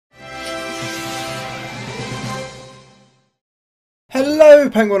Hello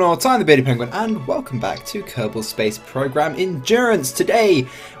Penguinauts, I'm the Beardy Penguin and welcome back to Kerbal Space Program Endurance. Today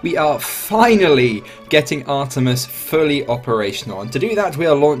we are finally getting Artemis fully operational, and to do that we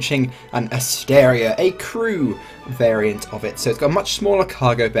are launching an Asteria, a crew variant of it. So it's got a much smaller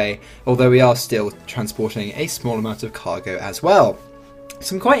cargo bay, although we are still transporting a small amount of cargo as well.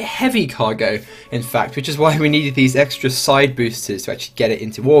 Some quite heavy cargo, in fact, which is why we needed these extra side boosters to actually get it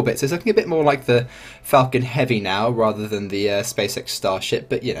into orbit. So it's looking a bit more like the Falcon Heavy now, rather than the SpaceX Starship,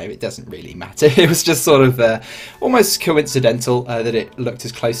 but you know, it doesn't really matter. It was just sort of almost coincidental that it looked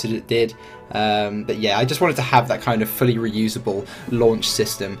as close as it did. But yeah, I just wanted to have that kind of fully reusable launch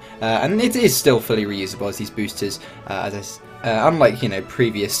system, and it is still fully reusable as these boosters, unlike, you know,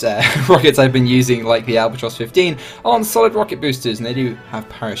 previous rockets I've been using, like the Albatross 15, on solid rocket boosters, and they do have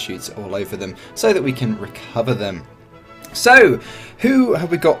parachutes all over them so that we can recover them. So, who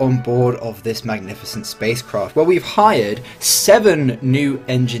have we got on board of this magnificent spacecraft? Well, we've hired 7 new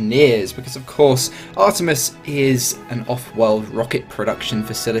engineers because, of course, Artemis is an off-world rocket production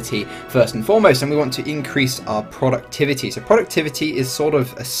facility first and foremost, and we want to increase our productivity. So productivity is sort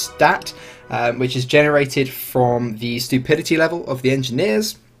of a stat which is generated from the stupidity level of the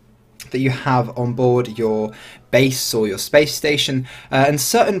engineers that you have on board your base or your space station, and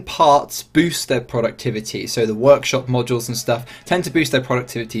certain parts boost their productivity. So the workshop modules and stuff tend to boost their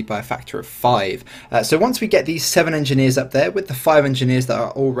productivity by a factor of 5. So once we get these 7 engineers up there with the 5 engineers that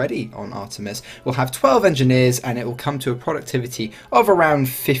are already on Artemis, we'll have 12 engineers and it will come to a productivity of around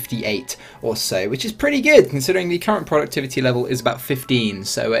 58 or so, which is pretty good considering the current productivity level is about 15.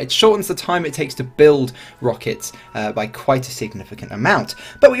 So it shortens the time it takes to build rockets by quite a significant amount.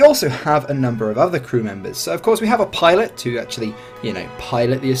 But we also have a number of other crew members. So of course we have a pilot to actually, you know,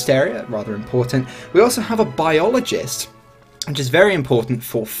 pilot the Asteria, rather important. We also have a biologist, which is very important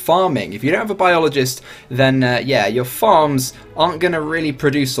for farming. If you don't have a biologist, then yeah, your farms aren't going to really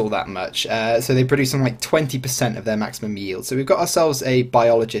produce all that much. So they produce something like 20% of their maximum yield. So we've got ourselves a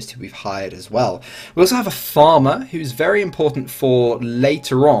biologist who we've hired as well. We also have a farmer who's very important for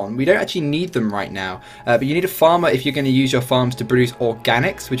later on. We don't actually need them right now, but you need a farmer if you're going to use your farms to produce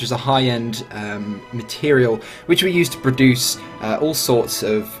organics, which is a high-end material which we use to produce all sorts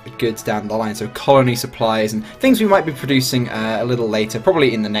of goods down the line. So colony supplies and things we might be producing a little later,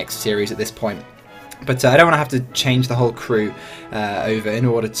 probably in the next series at this point. But I don't want to have to change the whole crew over in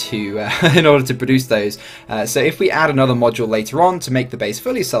order to produce those. So if we add another module later on to make the base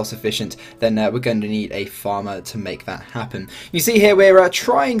fully self-sufficient, then we're going to need a farmer to make that happen. You see here we're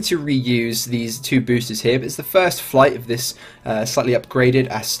trying to reuse these 2 boosters here, but it's the first flight of this slightly upgraded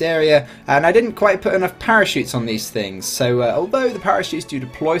Asteria, and I didn't quite put enough parachutes on these things. So although the parachutes do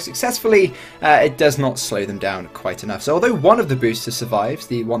deploy successfully, it does not slow them down quite enough. So although one of the boosters survives,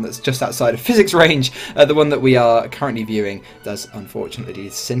 the one that's just outside of physics range, the one that we are currently viewing does unfortunately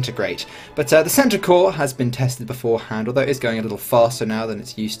disintegrate. But the center core has been tested beforehand, although it is going a little faster now than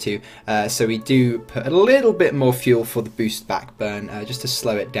it's used to. So we do put a little bit more fuel for the boost back burn, just to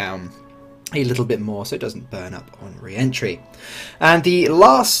slow it down a little bit more so it doesn't burn up on re-entry. And the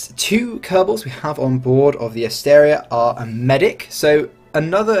last 2 Kerbals we have on board of the Asteria are a medic. So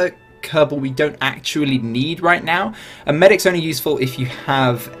another Kerbal we don't actually need right now. A medic's only useful if you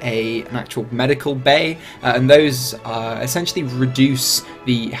have an actual medical bay, and those essentially reduce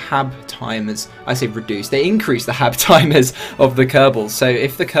the hab timers. I say reduce, they increase the hab timers of the Kerbals. So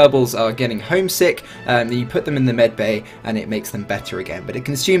if the Kerbals are getting homesick, you put them in the med bay and it makes them better again. But it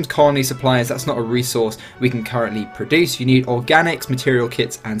consumes colony supplies. That's not a resource we can currently produce. You need organics, material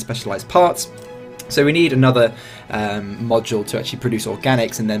kits and specialized parts. So we need another module to actually produce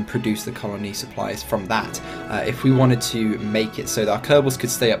organics and then produce the colony supplies from that, if we wanted to make it so that our Kerbals could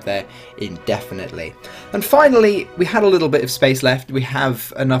stay up there indefinitely. And finally, we had a little bit of space left. We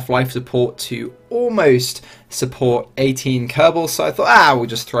have enough life support to almost support 18 Kerbals, so I thought, we'll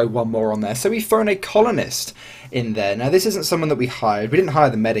just throw one more on there. So we've thrown a colonist in there. Now this isn't someone that we hired. We didn't hire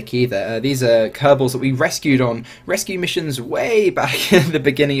the medic either. These are Kerbals that we rescued on rescue missions way back in the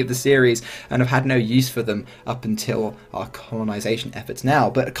beginning of the series and have had no use for them up until our colonization efforts now.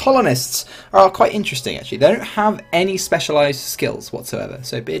 But colonists are quite interesting actually. They don't have any specialized skills whatsoever.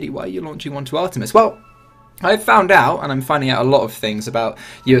 So Beardy, why are you launching one to Artemis? Well, I've found out, and I'm finding out a lot of things about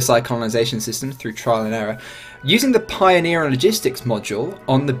USI colonization systems through trial and error. Using the Pioneer and Logistics module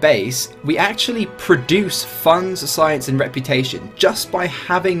on the base, we actually produce funds, science and reputation just by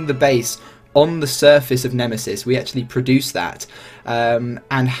having the base on the surface of Nemesis. We actually produce that, and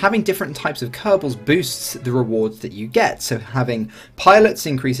having different types of Kerbals boosts the rewards that you get. So having pilots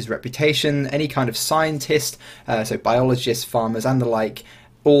increases reputation, any kind of scientist, so biologists, farmers and the like,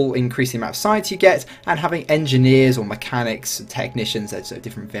 all increase the amount of science you get, and having engineers or mechanics, technicians, there's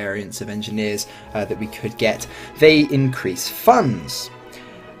different variants of engineers that we could get, they increase funds.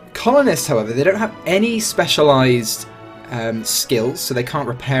 Colonists, however, they don't have any specialised skills, so they can't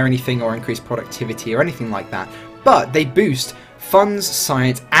repair anything or increase productivity or anything like that, but they boost funds,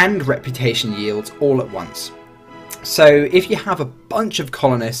 science and reputation yields all at once. So if you have a bunch of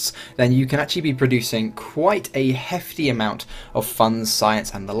colonists, then you can actually be producing quite a hefty amount of funds,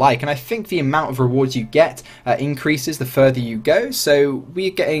 science and the like. And I think the amount of rewards you get increases the further you go. So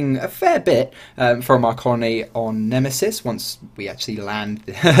we're getting a fair bit from our colony on Nemesis once we actually land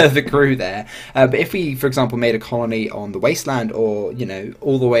the crew there. But if we, for example, made a colony on the Wasteland, or, you know,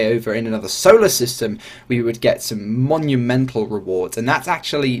 all the way over in another solar system, we would get some monumental rewards. And that's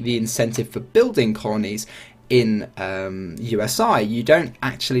actually the incentive for building colonies in USI. You don't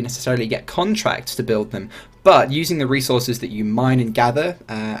actually necessarily get contracts to build them, but using the resources that you mine and gather,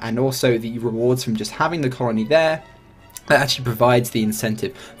 and also the rewards from just having the colony there, that actually provides the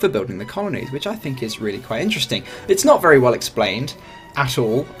incentive for building the colonies, which I think is really quite interesting. It's not very well explained at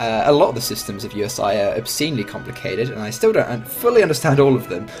all. A lot of the systems of USI are obscenely complicated, and I still don't fully understand all of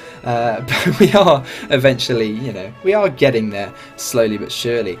them, but we are eventually, you know, we are getting there slowly but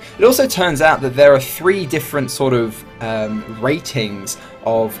surely. It also turns out that there are 3 different sort of ratings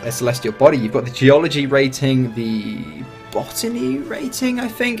of a celestial body. You've got the geology rating, the botany rating, I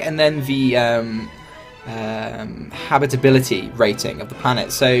think, and then the habitability rating of the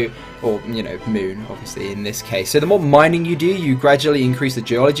planet, so, or, you know, moon obviously in this case. So the more mining you do, you gradually increase the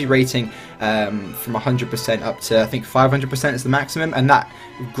geology rating from 100% up to, I think, 500% is the maximum, and that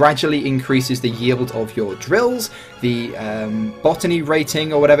gradually increases the yield of your drills. The botany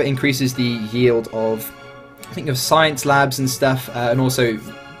rating or whatever increases the yield of, I think, of science labs and stuff, and also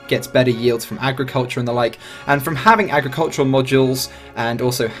gets better yields from agriculture and the like. And from having agricultural modules and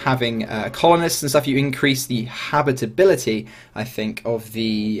also having colonists and stuff, you increase the habitability, I think, of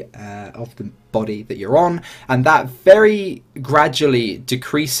the body that you're on, and that very gradually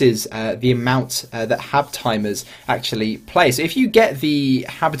decreases the amount that hab timers actually play. So if you get the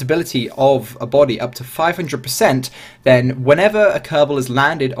habitability of a body up to 500%, then whenever a Kerbal is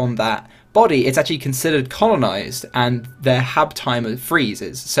landed on that body, it's actually considered colonized, and their hab timer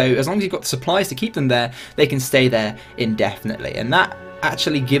freezes. So as long as you've got the supplies to keep them there, they can stay there indefinitely. And that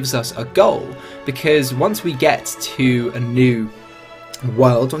actually gives us a goal, because once we get to a new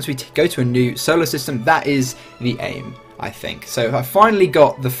world, once we go to a new solar system, that is the aim, I think. So I finally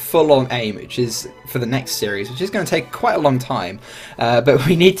got the full-on aim, which is for the next series, which is going to take quite a long time, but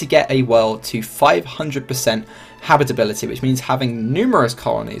we need to get a world to 500% habitability, which means having numerous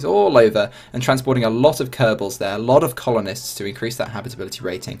colonies all over and transporting a lot of Kerbals there, a lot of colonists to increase that habitability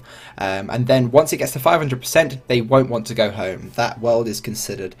rating. And then once it gets to 500%, they won't want to go home. That world is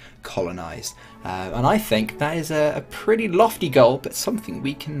considered colonized. And I think that is a pretty lofty goal, but something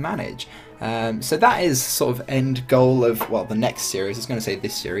we can manage. So that is sort of end goal of, well, the next series. I was going to say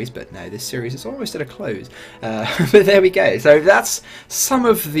this series, but no, this series is almost at a close. But there we go. So that's some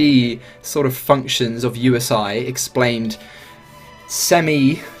of the sort of functions of USI explained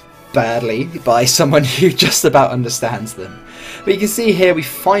semi-badly by someone who just about understands them. But you can see here we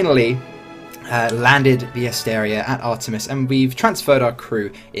finally landed the Asteria at Artemis, and we've transferred our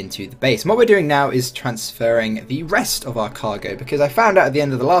crew into the base. And what we're doing now is transferring the rest of our cargo, because I found out at the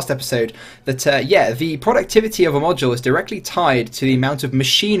end of the last episode that yeah, the productivity of a module is directly tied to the amount of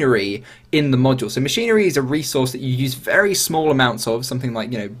machinery in the module. So machinery is a resource that you use very small amounts of, something like,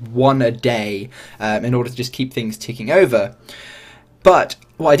 you know, 1 a day, in order to just keep things ticking over. But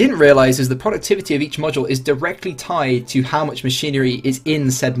what I didn't realise is the productivity of each module is directly tied to how much machinery is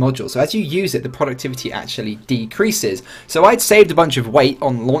in said module. So as you use it, the productivity actually decreases. So I'd saved a bunch of weight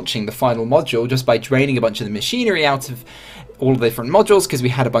on launching the final module just by draining a bunch of the machinery out of all the different modules, because we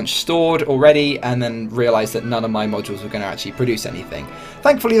had a bunch stored already, and then realised that none of my modules were going to actually produce anything.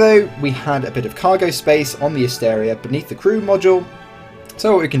 Thankfully though, we had a bit of cargo space on the Asteria beneath the crew module.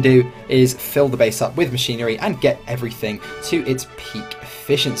 So what we can do is fill the base up with machinery and get everything to its peak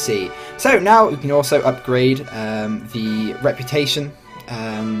efficiency. So now we can also upgrade the reputation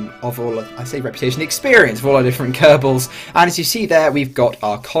of all of, I say reputation, the experience of all our different Kerbals. And as you see there, we've got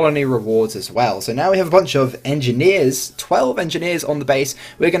our colony rewards as well. So now we have a bunch of engineers, 12 engineers on the base.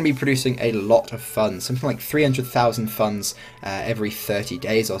 We're going to be producing a lot of funds, something like 300,000 funds every 30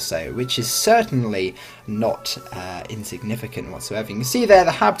 days or so, which is certainly not insignificant whatsoever. You can see there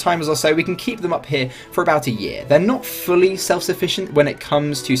the hab timers or so, we can keep them up here for about a year. They're not fully self-sufficient when it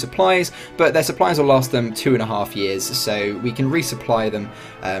comes to supplies, but their supplies will last them 2.5 years, so we can resupply them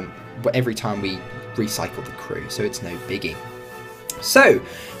every time we recycle the crew, so it's no biggie. So,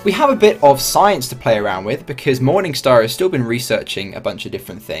 we have a bit of science to play around with because Morningstar has still been researching a bunch of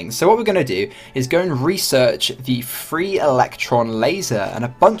different things. So what we're going to do is go and research the free electron laser and a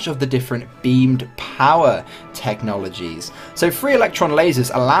bunch of the different beamed power technologies. So free electron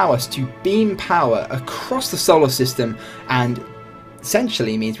lasers allow us to beam power across the solar system, and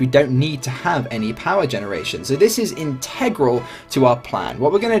essentially means we don't need to have any power generation. So this is integral to our plan.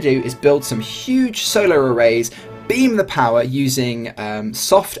 What we're going to do is build some huge solar arrays, beam the power using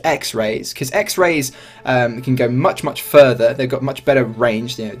soft X-rays, because X-rays can go much further. They've got much better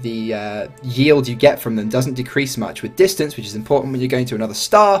range. You know, the yield you get from them doesn't decrease much with distance, which is important when you're going to another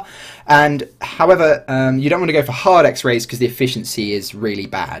star. And however, you don't want to go for hard X-rays because the efficiency is really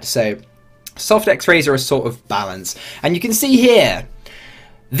bad. So soft X-rays are a sort of balance. And you can see here,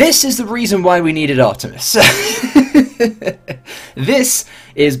 this is the reason why we needed Artemis. This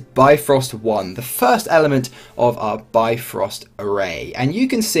is Bifrost 1, the first element of our Bifrost array. And you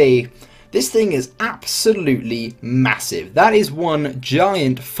can see this thing is absolutely massive. That is one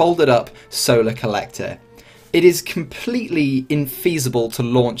giant folded up solar collector. It is completely infeasible to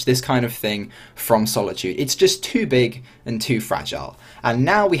launch this kind of thing from Solitude. It's just too big and too fragile. And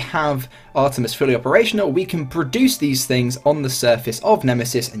now we have Artemis fully operational, we can produce these things on the surface of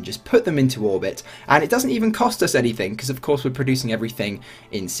Nemesis and just put them into orbit. And it doesn't even cost us anything because of course we're producing everything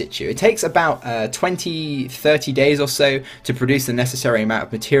in situ. It takes about 20-30 days or so to produce the necessary amount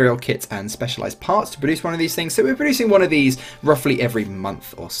of material kits and specialized parts to produce one of these things. So we're producing one of these roughly every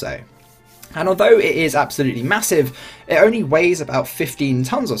month or so. And although it is absolutely massive, it only weighs about 15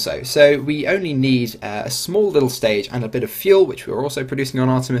 tons or so. So we only need a small little stage and a bit of fuel, which we're also producing on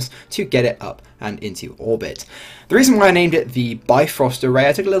Artemis, to get it up and into orbit. The reason why I named it the Bifrost array,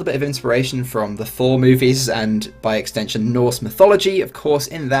 I took a little bit of inspiration from the Thor movies and by extension Norse mythology. Of course,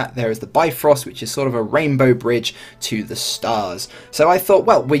 in that there is the Bifrost, which is sort of a rainbow bridge to the stars. So I thought,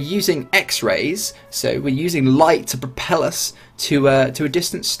 well, we're using X-rays, so we're using light to propel us to a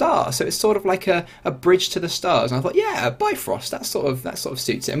distant star. So it's sort of like a bridge to the stars. And I thought, yeah, Bifrost, that sort of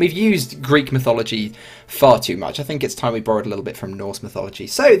suits it. And we've used Greek mythology far too much. I think it's time we borrowed a little bit from Norse mythology.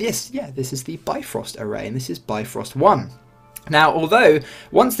 So yes, yeah, this is the Bifrost array, and this is Bifrost 1. Now, although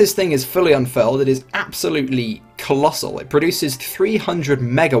once this thing is fully unfurled, it is absolutely colossal. It produces 300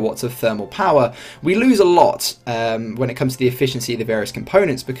 megawatts of thermal power. We lose a lot when it comes to the efficiency of the various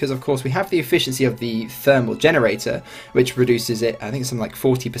components because, of course, we have the efficiency of the thermal generator, which reduces it, I think, something like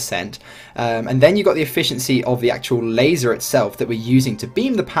 40%. And then you've got the efficiency of the actual laser itself that we're using to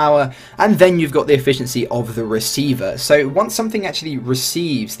beam the power, and then you've got the efficiency of the receiver. So once something actually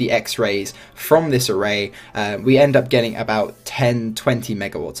receives the X-rays from this array, we end up getting about 10-20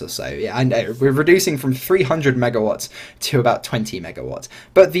 megawatts or so. Yeah, and we're reducing from 300 megawatts to about 20 megawatts.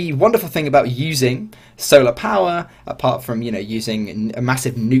 But the wonderful thing about using solar power, apart from, you know, using a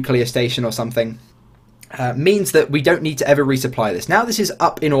massive nuclear station or something, means that we don't need to ever resupply this. Now this is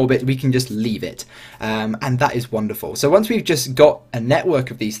up in orbit, we can just leave it, and that is wonderful. So once we've just got a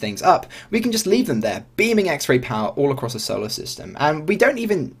network of these things up, we can just leave them there, beaming X-ray power all across the solar system. And we don't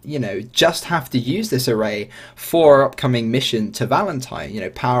even, you know, just have to use this array for our upcoming mission to Valentine, you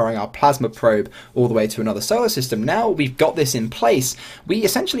know, powering our plasma probe all the way to another solar system. Now we've got this in place, we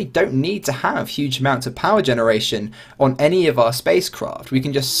essentially don't need to have huge amounts of power generation on any of our spacecraft. We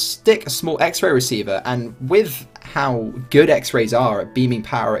can just stick a small X-ray receiver, and with how good X-rays are at beaming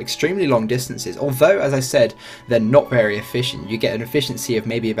power at extremely long distances, although, as I said, they're not very efficient. You get an efficiency of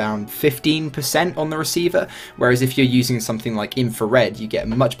maybe around 15% on the receiver, whereas if you're using something like infrared, you get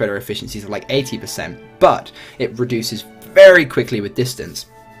much better efficiencies of like 80%, but it reduces very quickly with distance.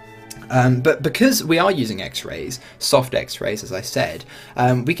 But because we are using X-rays, soft X-rays as I said,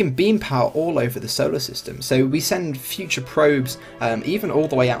 we can beam power all over the solar system. So we send future probes even all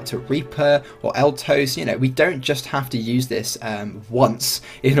the way out to Reaper or Eltos. You know, we don't just have to use this once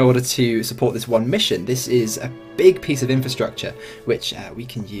in order to support this one mission. This is a big piece of infrastructure which we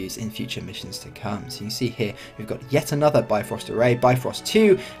can use in future missions to come. So you see here we've got yet another Bifrost array, Bifrost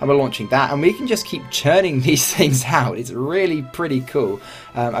 2, and we're launching that, and we can just keep churning these things out. It's really pretty cool.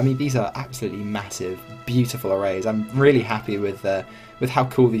 I mean, these are absolutely massive, beautiful arrays. I'm really happy with how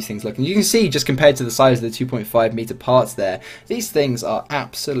cool these things look. And you can see, just compared to the size of the 2.5 meter parts there, these things are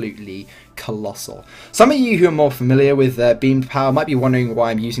absolutely colossal. Some of you who are more familiar with beamed power might be wondering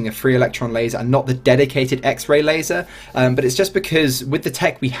why I'm using a free electron laser and not the dedicated X-ray laser, but it's just because with the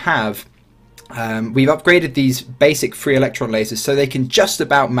tech we have, We've upgraded these basic free electron lasers so they can just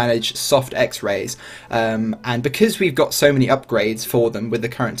about manage soft X-rays, and because we've got so many upgrades for them with the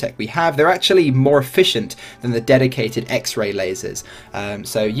current tech we have, they're actually more efficient than the dedicated X-ray lasers.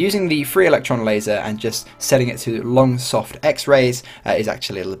 So using the free electron laser and just setting it to long soft X-rays is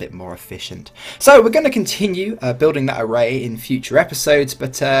actually a little bit more efficient. So we're going to continue building that array in future episodes,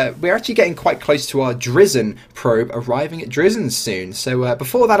 but we're actually getting quite close to our Drizzen probe arriving at Drizzen soon. So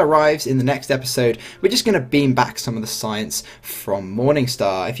before that arrives in the next episode, we're just going to beam back some of the science from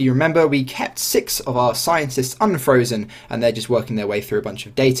Morningstar. If you remember, we kept 6 of our scientists unfrozen, and they're just working their way through a bunch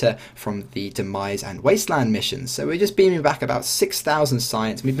of data from the Demise and Wasteland missions. So we're just beaming back about 6,000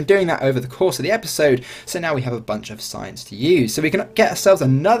 science. We've been doing that over the course of the episode, so now we have a bunch of science to use. So we can get ourselves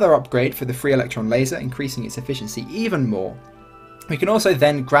another upgrade for the free electron laser, increasing its efficiency even more. We can also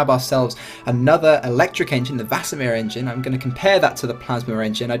then grab ourselves another electric engine, the Vasimir engine. I'm going to compare that to the plasma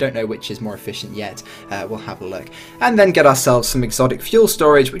engine. I don't know which is more efficient yet. We'll have a look. And then get ourselves some exotic fuel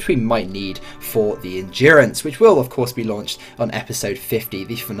storage, which we might need for the Endurance, which will, of course, be launched on episode 50,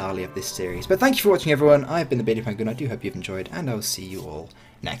 the finale of this series. But thank you for watching, everyone. I've been the Beardy Penguin. I do hope you've enjoyed, and I'll see you all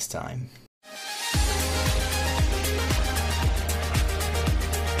next time.